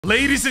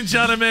Ladies and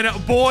gentlemen,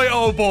 boy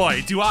oh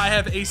boy, do I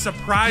have a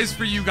surprise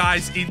for you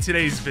guys in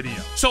today's video.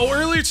 So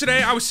earlier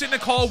today, I was sitting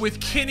in a call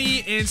with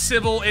Kenny and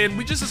Sybil, and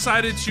we just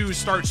decided to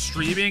start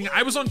streaming.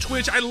 I was on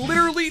Twitch. I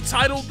literally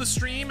titled the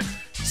stream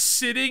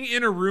 "Sitting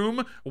in a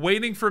Room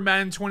Waiting for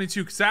Madden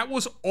 22" because that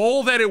was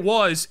all that it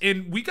was,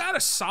 and we got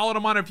a solid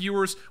amount of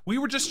viewers. We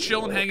were just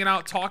chilling, hanging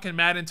out, talking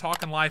Madden,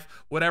 talking life,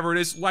 whatever it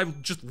is.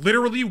 Like, just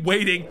literally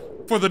waiting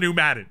for the new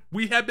Madden.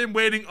 We have been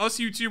waiting, us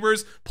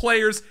YouTubers,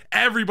 players,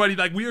 everybody.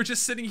 Like, we were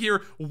just sitting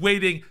here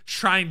waiting,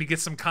 trying to get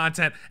some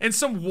content, and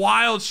some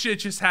wild shit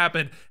just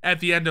happened at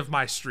the end of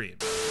my stream.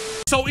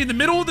 So in the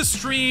middle of the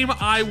stream,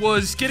 I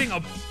was getting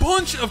a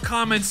bunch of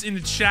comments in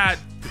the chat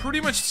pretty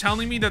much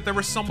telling me that there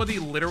was somebody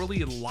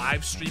literally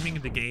live streaming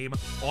the game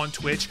on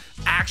Twitch,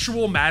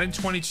 actual Madden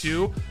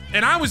 22.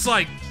 And I was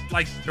like,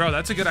 bro,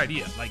 that's a good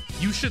idea. Like,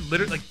 you should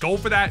literally go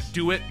for that,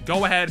 do it,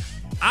 go ahead.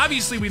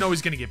 Obviously, we know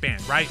he's gonna get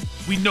banned, right?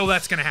 We know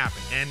that's gonna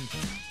happen. And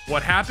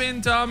what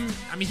happened, I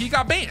mean, he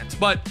got banned,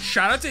 but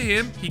shout out to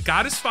him. He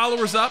got his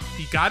followers up,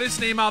 he got his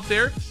name out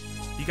there.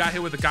 He got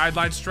hit with a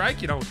guideline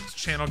strike, you know, his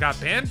channel got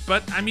banned,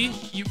 but I mean,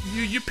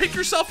 you pick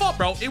yourself up,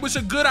 bro. It was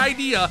a good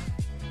idea,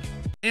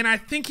 and I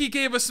think he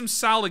gave us some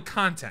solid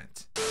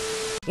content.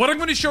 What I'm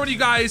going to show you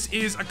guys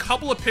is a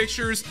couple of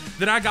pictures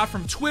that I got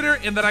from Twitter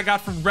and that I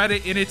got from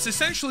Reddit, and it's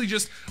essentially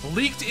just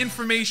leaked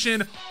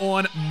information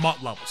on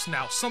MUT levels.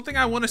 Now, something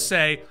I want to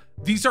say,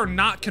 these are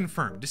not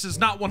confirmed. This is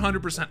not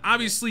 100%.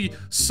 Obviously,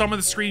 some of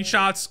the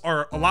screenshots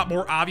are a lot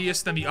more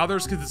obvious than the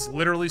others because it's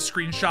literally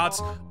screenshots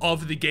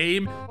of the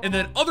game. And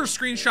then other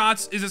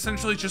screenshots is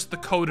essentially just the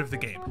code of the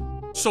game.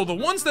 So the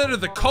ones that are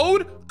the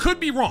code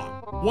could be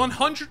wrong.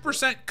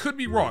 100% could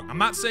be wrong. I'm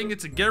not saying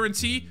it's a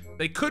guarantee.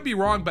 They could be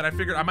wrong, but I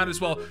figured I might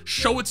as well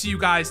show it to you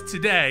guys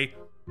today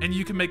and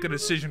you can make a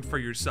decision for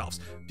yourselves.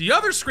 The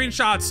other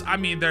screenshots, I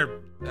mean, they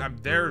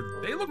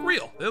look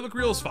real. They look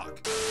real as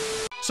fuck.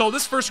 So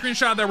this first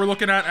screenshot that we're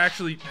looking at, I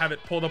actually have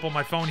it pulled up on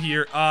my phone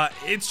here.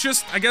 It's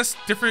just, I guess,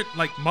 different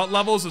like MUT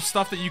levels of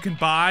stuff that you can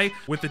buy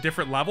with the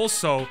different levels.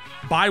 So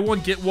buy one,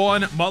 get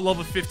one, MUT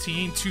level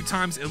 15,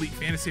 2x Elite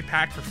Fantasy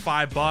Pack for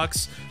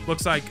 $5.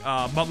 Looks like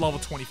MUT level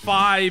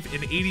 25,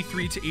 an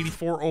 83 to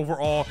 84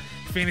 overall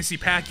Fantasy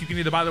Pack. You can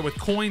either buy that with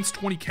coins,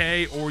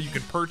 20K, or you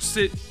can purchase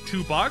it,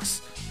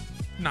 $2.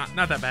 Not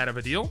that bad of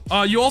a deal.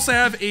 You also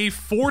have a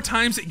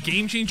 4x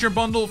Game Changer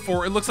bundle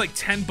for, it looks like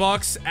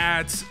 $10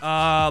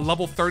 at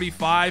level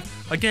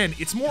 35. Again,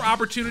 it's more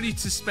opportunity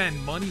to spend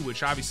money,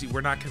 which obviously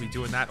we're not gonna be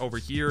doing that over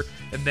here.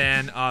 And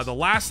then the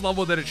last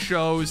level that it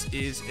shows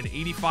is an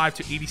 85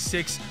 to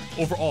 86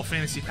 overall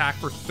fantasy pack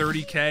for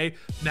 30K.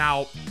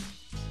 Now,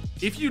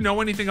 if you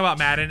know anything about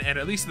Madden, and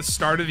at least the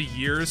start of the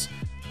years,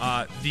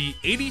 the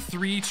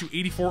 83 to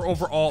 84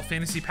 overall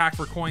fantasy pack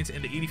for coins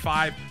and the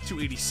 85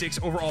 to 86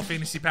 overall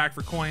fantasy pack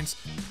for coins,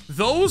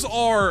 those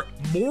are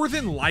more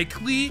than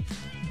likely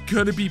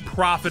gonna be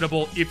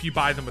profitable if you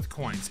buy them with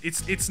coins. You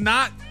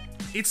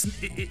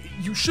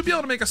should be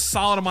able to make a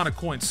solid amount of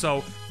coins.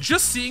 So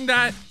just seeing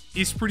that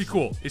is pretty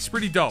cool. It's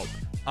pretty dope.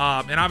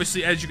 And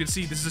obviously, as you can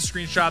see, this is a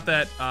screenshot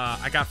that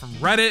I got from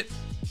Reddit.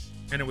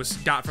 And it was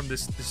got from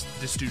this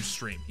dude's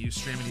stream. He was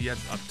streaming, he had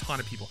a ton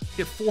of people.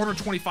 He had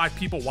 425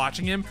 people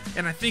watching him,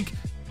 and I think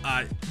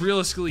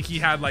realistically he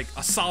had like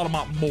a solid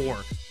amount more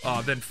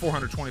than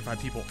 425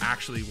 people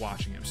actually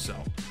watching him. So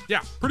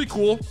yeah, pretty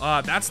cool.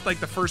 That's like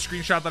the first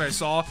screenshot that I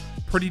saw.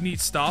 Pretty neat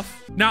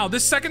stuff. Now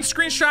this second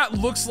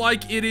screenshot looks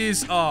like it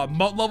is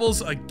MUT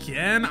levels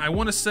again. I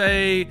want to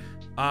say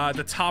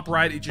the top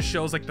right, it just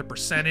shows like the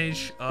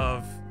percentage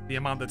of the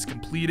amount that's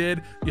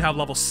completed. You have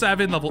level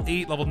 7, level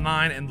 8, level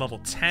 9, and level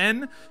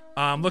 10.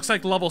 Looks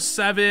like level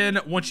 7,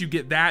 once you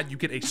get that, you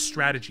get a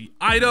strategy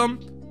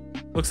item.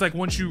 Looks like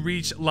once you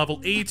reach level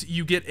 8,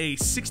 you get a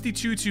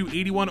 62 to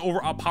 81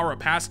 overall power up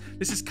pass.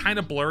 This is kind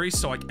of blurry,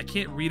 so I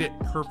can't read it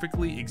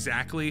perfectly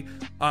exactly.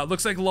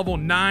 Looks like level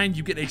 9,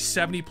 you get a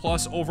 70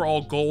 plus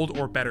overall gold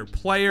or better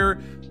player.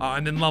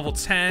 And then level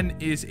 10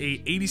 is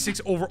a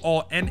 86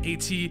 overall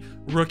NAT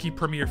rookie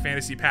premier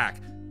fantasy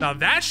pack. Now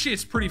that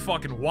shit's pretty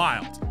fucking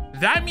wild.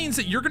 That means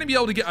that you're gonna be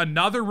able to get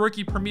another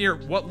rookie premier,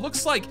 what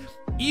looks like,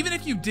 even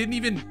if you didn't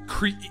even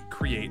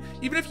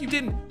even if you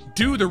didn't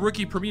do the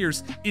rookie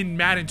premieres in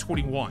Madden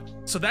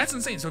 21. So that's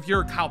insane. So if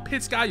you're a Kyle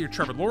Pitts guy, you're a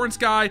Trevor Lawrence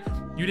guy,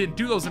 you didn't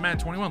do those in Madden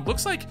 21,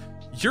 looks like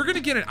you're gonna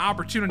get an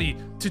opportunity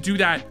to do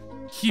that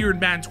here in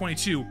Madden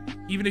 22,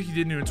 even if you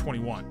didn't do it in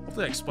 21.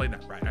 Hopefully I explained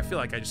that right. I feel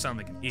like I just sound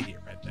like an idiot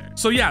right there.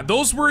 So yeah,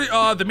 those were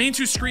the main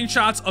two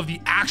screenshots of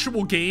the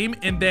actual game.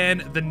 And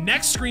then the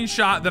next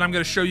screenshot that I'm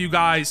gonna show you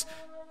guys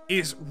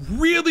is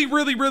really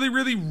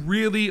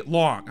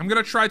long. I'm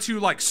gonna try to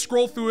like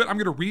scroll through it. I'm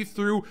gonna read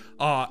through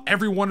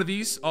every one of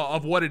these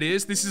of what it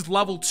is. This is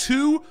level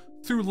 2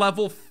 through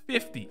level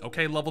 50.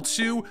 Okay, level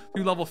 2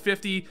 through level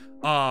 50.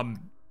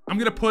 I'm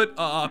gonna put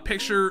a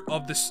picture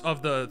of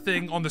the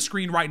thing on the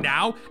screen right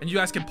now, and you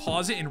guys can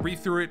pause it and read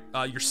through it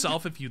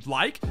yourself if you'd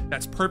like.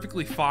 That's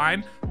perfectly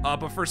fine.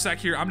 But for a sec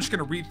here, I'm just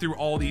gonna read through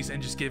all these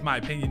and just give my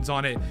opinions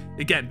on it.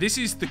 Again, this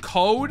is the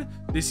code.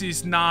 This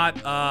is not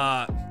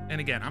And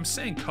again, I'm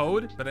saying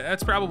code, but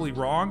that's probably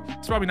wrong.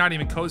 It's probably not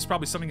even code. It's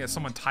probably something that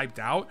someone typed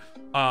out.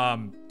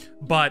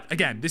 But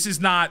again, this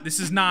is like this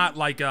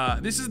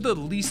is the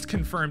least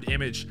confirmed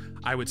image,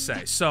 I would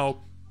say.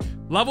 So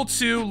level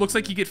 2 looks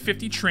like you get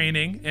 50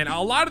 training, and a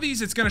lot of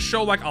these it's going to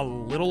show like a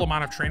little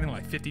amount of training,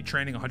 like 50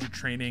 training, 100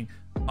 training.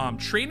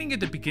 Training at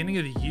the beginning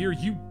of the year,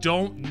 you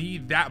don't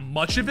need that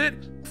much of it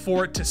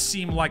for it to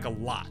seem like a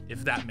lot,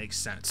 if that makes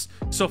sense.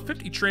 So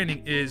 50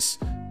 training is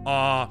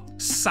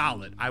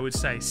solid, I would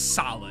say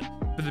solid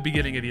for the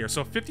beginning of the year.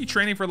 So 50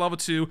 training for level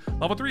 2.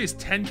 Level 3 is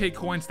 10k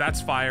coins,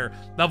 that's fire.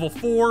 Level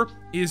 4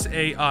 is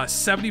a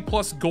 70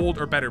 plus gold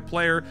or better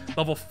player.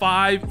 Level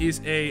 5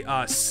 is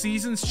a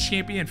seasons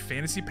champion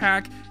fantasy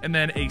pack, and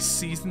then a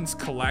seasons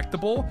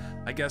collectible.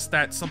 I guess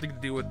that's something to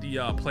do with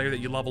the player that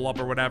you level up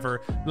or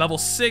whatever. Level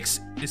 6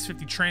 is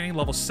 50 training.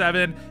 Level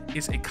 7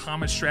 is a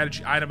common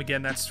strategy item.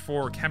 Again, that's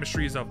for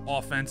chemistries of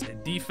offense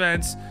and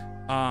defense.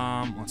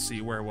 Let's see,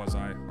 where was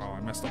I? Oh,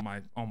 I messed up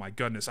my, oh my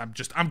goodness.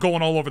 I'm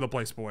going all over the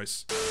place,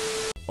 boys.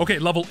 Okay,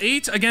 level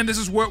 8. Again, this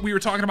is what we were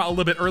talking about a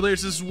little bit earlier.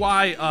 This is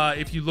why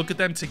if you look at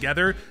them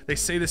together, they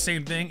say the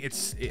same thing.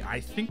 I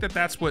think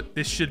that's what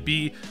this should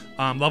be.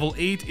 Level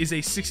 8 is a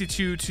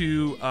 62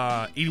 to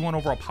 81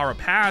 overall power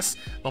pass.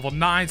 Level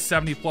 9,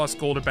 70 plus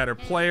gold or better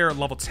player.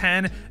 Level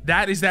 10,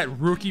 that is that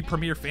rookie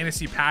premier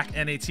fantasy pack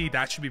NAT.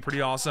 That should be pretty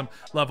awesome.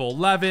 Level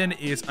 11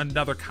 is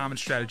another common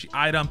strategy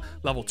item.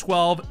 Level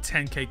 12,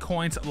 10k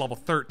coins. Level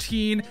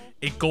 13,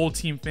 a gold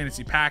team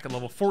fantasy pack. At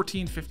level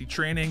 14, 50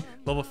 training.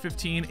 Level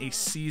 15, a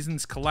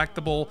seasons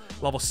collectible.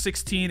 Level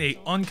 16, a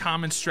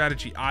uncommon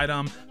strategy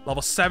item.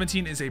 Level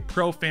 17 is a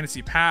pro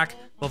fantasy pack.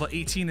 Level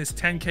 18 is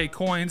 10k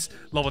coins.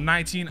 Level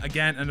 19,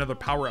 again, another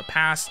power up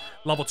pass.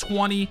 Level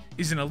 20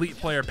 is an elite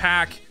player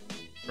pack.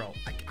 Bro,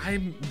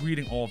 I'm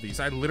reading all of these.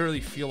 I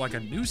literally feel like a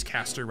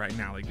newscaster right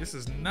now. Like, this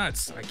is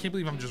nuts. I can't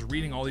believe I'm just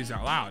reading all these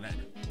out loud.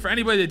 For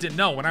anybody that didn't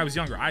know, when I was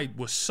younger, I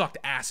was sucked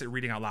ass at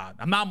reading out loud.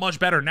 I'm not much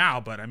better now,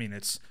 but I mean,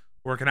 it's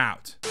working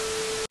out.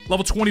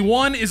 Level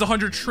 21 is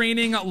 100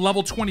 training.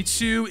 Level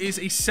 22 is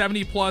a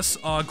 70 plus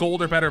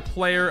gold or better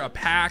player, a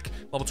pack.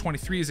 Level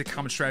 23 is a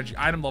common strategy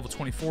item. Level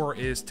 24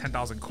 is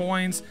 10,000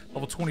 coins.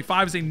 Level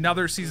 25 is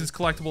another seasons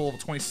collectible. Level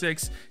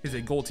 26 is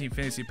a gold team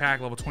fantasy pack.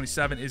 Level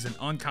 27 is an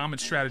uncommon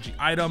strategy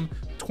item.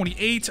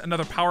 28,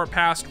 another power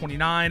pass.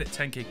 29,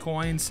 10k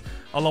coins.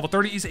 Level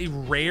 30 is a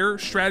rare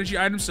strategy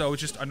item, so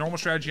it's just a normal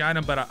strategy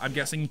item, but I'm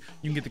guessing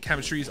you can get the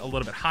chemistries a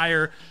little bit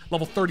higher.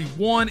 Level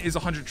 31 is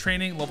 100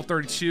 training. Level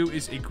 32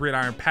 is a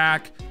gridiron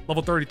pack.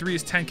 Level 33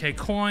 is 10k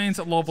coins.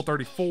 Level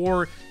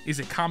 34 is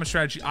a common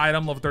strategy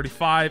item. Level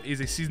 35 is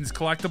a seasons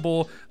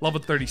collectible. Level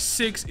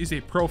 36 is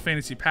a pro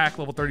fantasy pack.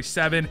 Level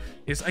 37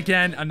 is,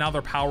 again,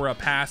 another power up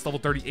pass.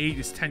 Level 38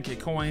 is 10k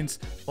coins.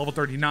 Level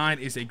 39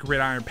 is a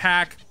gridiron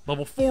pack.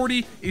 Level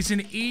 40 is an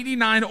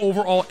 89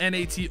 overall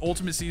NAT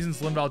Ultimate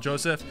Seasons Linval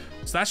Joseph.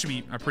 So that should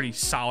be a pretty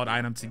solid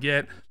item to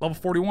get. Level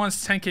 41 is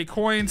 10k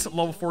coins.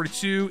 Level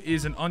 42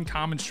 is an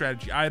uncommon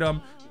strategy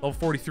item. Level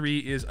 43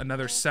 is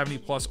another 70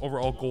 plus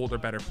overall gold or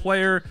better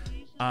player.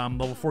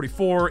 Level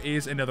 44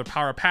 is another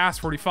power pass.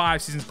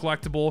 45, seasons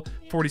collectible.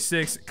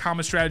 46,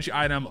 common strategy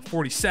item.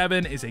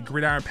 47 is a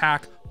gridiron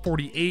pack.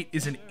 48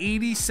 is an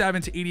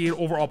 87 to 88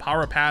 overall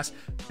power pass.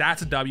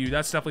 That's a W.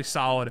 That's definitely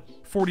solid.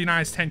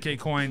 49 is 10k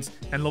coins,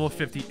 and level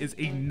 50 is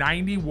a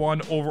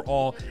 91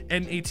 overall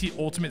NAT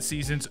Ultimate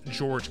Seasons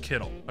George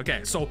Kittle.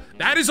 Okay, so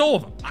that is all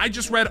of them. I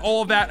just read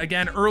all of that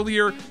again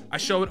earlier. I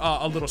showed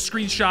a little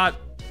screenshot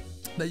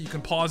that you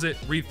can pause it,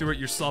 read through it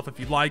yourself if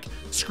you'd like,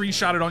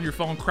 screenshot it on your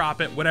phone,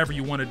 crop it, whatever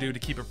you want to do to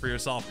keep it for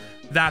yourself.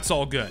 That's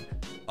all good.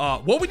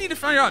 What we need to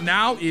find out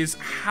now is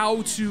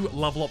how to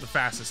level up the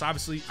fastest.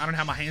 Obviously, I don't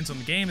have my hands on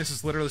the game. This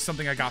is literally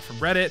something I got from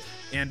Reddit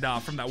and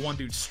from that one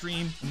dude's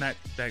stream, and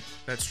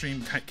that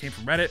stream came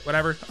from Reddit,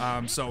 whatever.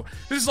 So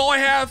this is all I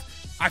have.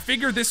 I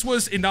figured this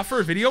was enough for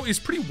a video. It's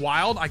pretty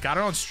wild. I got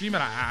it on stream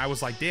and I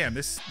was like, damn,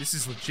 this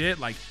is legit.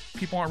 Like,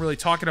 people aren't really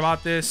talking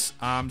about this.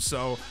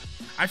 So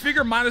I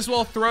figure might as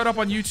well throw it up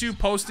on YouTube,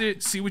 post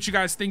it, see what you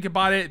guys think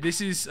about it.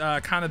 This is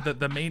kind of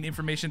the main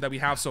information that we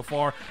have so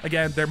far.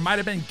 Again, there might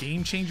have been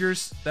game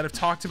changers that have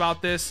talked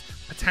about this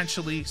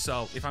potentially.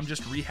 So if I'm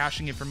just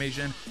rehashing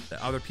information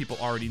that other people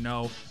already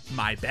know,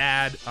 my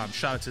bad.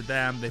 Shout out to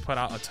them. They put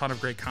out a ton of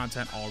great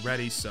content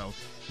already. So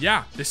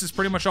yeah, this is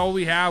pretty much all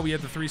we have. We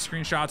have the 3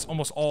 screenshots,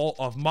 almost all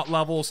of MUT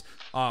levels,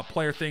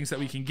 player things that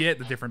we can get,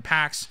 the different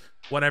packs,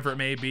 whatever it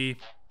may be.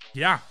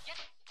 Yeah,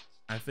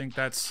 I think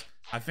that's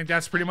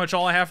pretty much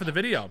all I have for the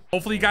video.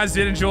 Hopefully you guys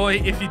did enjoy.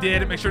 If you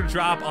did, make sure to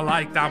drop a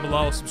like down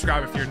below,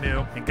 subscribe if you're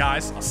new, and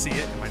guys, I'll see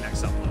you in my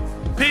next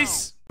upload.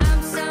 Peace.